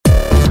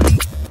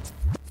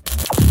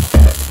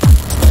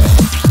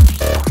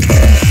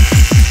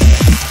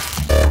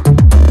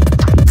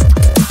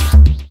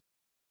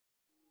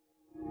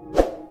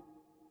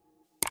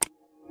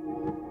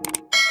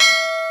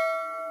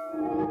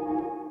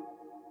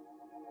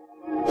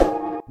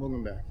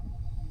Welcome back,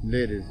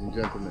 ladies and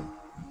gentlemen.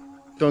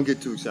 Don't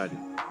get too excited.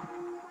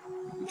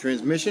 The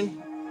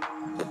transmission,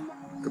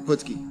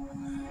 kaputski.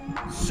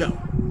 So,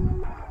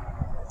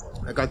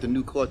 I got the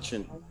new clutch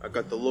in. I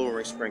got the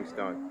lowering springs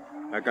done.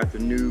 I got the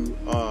new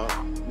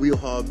wheel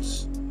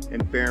hubs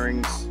and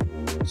bearings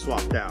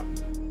swapped out.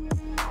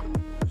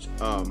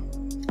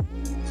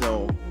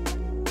 So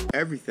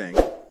everything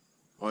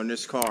on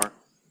this car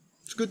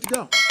is good to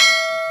go,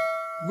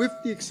 with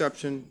the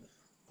exception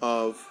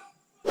of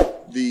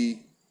the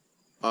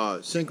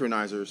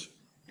synchronizers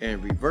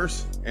and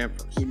reverse and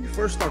first. When you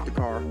first start the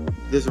car,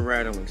 there's a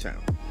rattling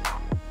sound.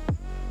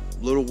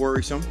 A little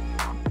worrisome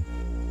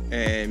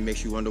and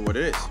makes you wonder what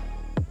it is.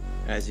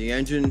 As the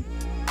engine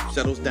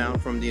settles down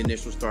from the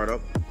initial startup,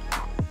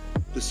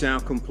 the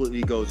sound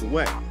completely goes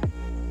away.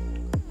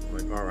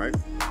 Like, all right,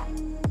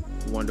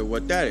 wonder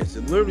what that is.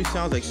 It literally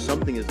sounds like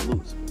something is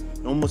loose.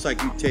 Almost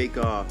like you take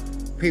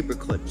paper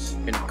clips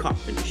in a cup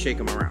and you shake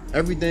them around.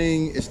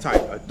 Everything is tight.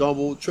 I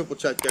double, triple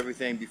checked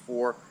everything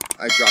before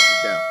I dropped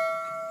it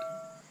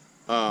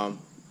down.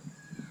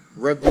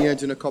 Rev the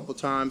engine a couple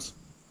times,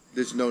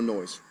 there's no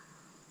noise.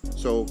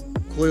 So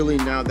clearly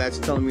now that's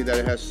telling me that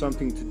it has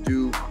something to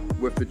do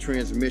with the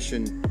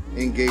transmission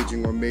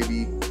engaging, or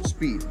maybe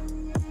speed,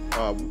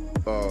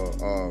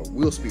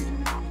 wheel speed.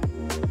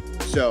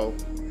 So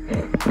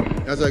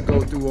as I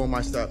go through all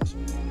my steps,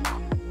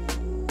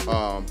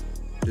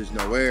 there's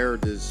no air,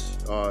 there's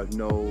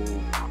no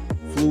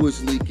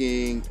fluids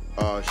leaking,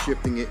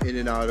 shifting it in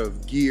and out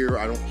of gear.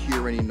 I don't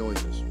hear any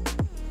noises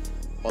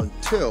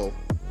until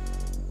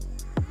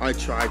I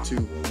try to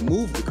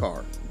move the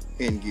car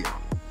in gear.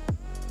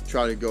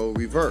 Try to go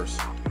reverse,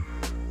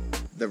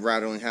 the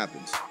rattling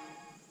happens.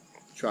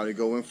 Try to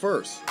go in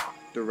first,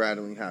 the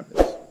rattling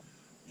happens.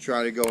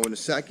 Try to go in a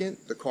second,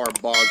 the car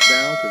bogs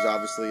down because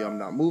obviously I'm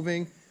not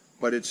moving,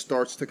 but it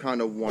starts to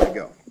kind of want to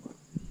go.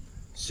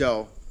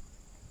 So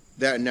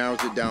that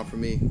narrows it down for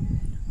me.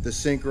 The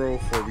synchro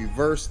for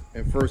reverse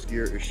and first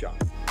gear is shot.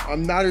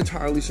 I'm not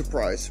entirely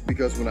surprised,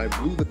 because when I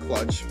blew the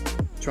clutch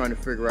trying to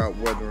figure out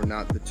whether or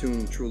not the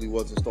tune truly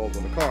was installed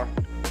on the car,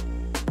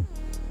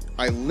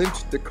 I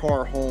limped the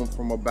car home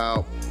from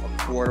about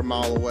a quarter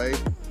mile away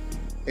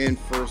in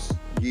first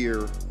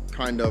gear,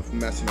 kind of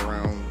messing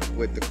around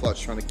with the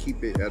clutch, trying to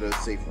keep it at a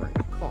safe range.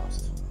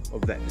 Cost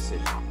of that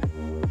decision.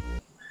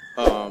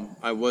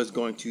 I was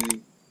going to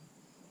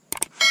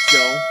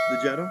sell the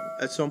Jetta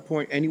at some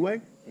point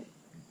anyway.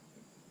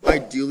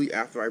 Ideally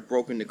after I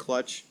broken the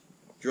clutch,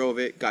 drove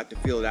it, got to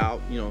feel it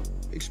out, you know,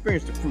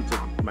 experienced the fruits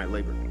of my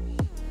labor.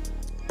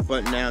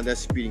 But now that's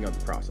speeding up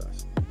the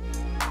process.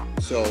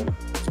 So,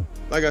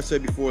 like I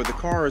said before, the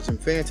car is in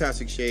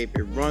fantastic shape.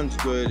 It runs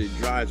good, it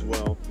drives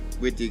well,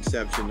 with the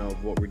exception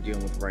of what we're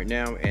dealing with right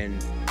now,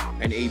 and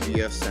an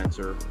ABS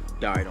sensor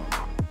died on it.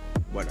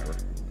 Whatever.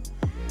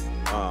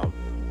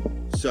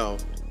 So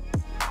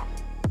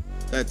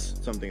that's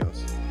something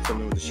else.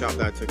 Something with the shop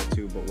that I took it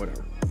to, but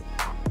whatever.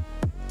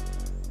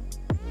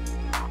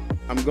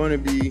 I'm going to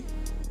be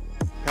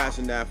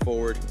passing that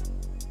forward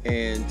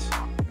and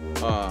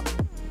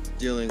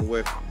dealing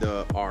with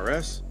the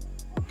RS,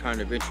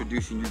 kind of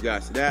introducing you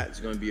guys to that. There's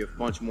going to be a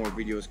bunch more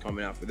videos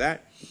coming out for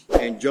that.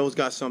 And Joe's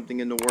got something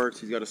in the works.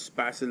 He's got a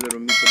spicy little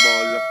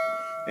meatball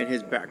in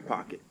his back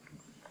pocket.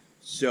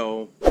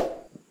 So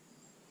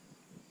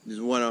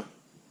just want to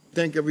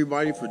thank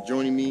everybody for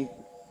joining me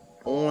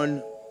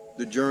on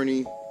the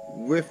journey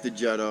with the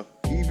Jetta,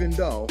 even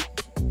though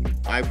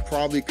I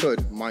probably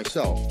could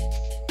myself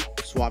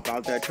swap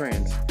out that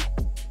trans.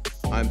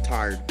 I'm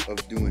tired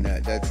of doing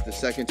that. That's the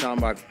second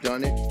time I've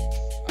done it.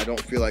 I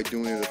don't feel like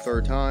doing it a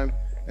third time.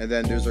 And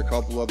then there's a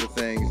couple other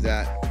things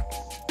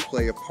that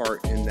play a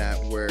part in that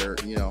where,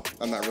 you know,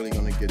 I'm not really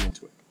going to get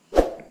into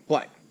it.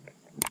 But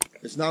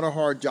it's not a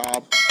hard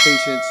job.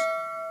 Patience,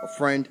 a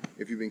friend,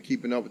 if you've been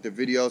keeping up with the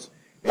videos.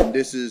 And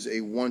this is a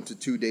 1 to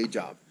 2 day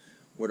job.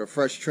 With a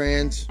fresh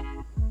trans,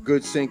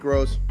 good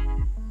synchros,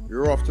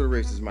 you're off to the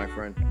races, my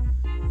friend.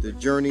 The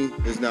journey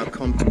has now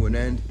come to an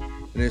end,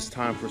 and it's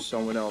time for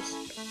someone else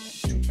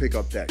to pick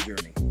up that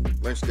journey.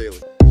 Wrench Daily.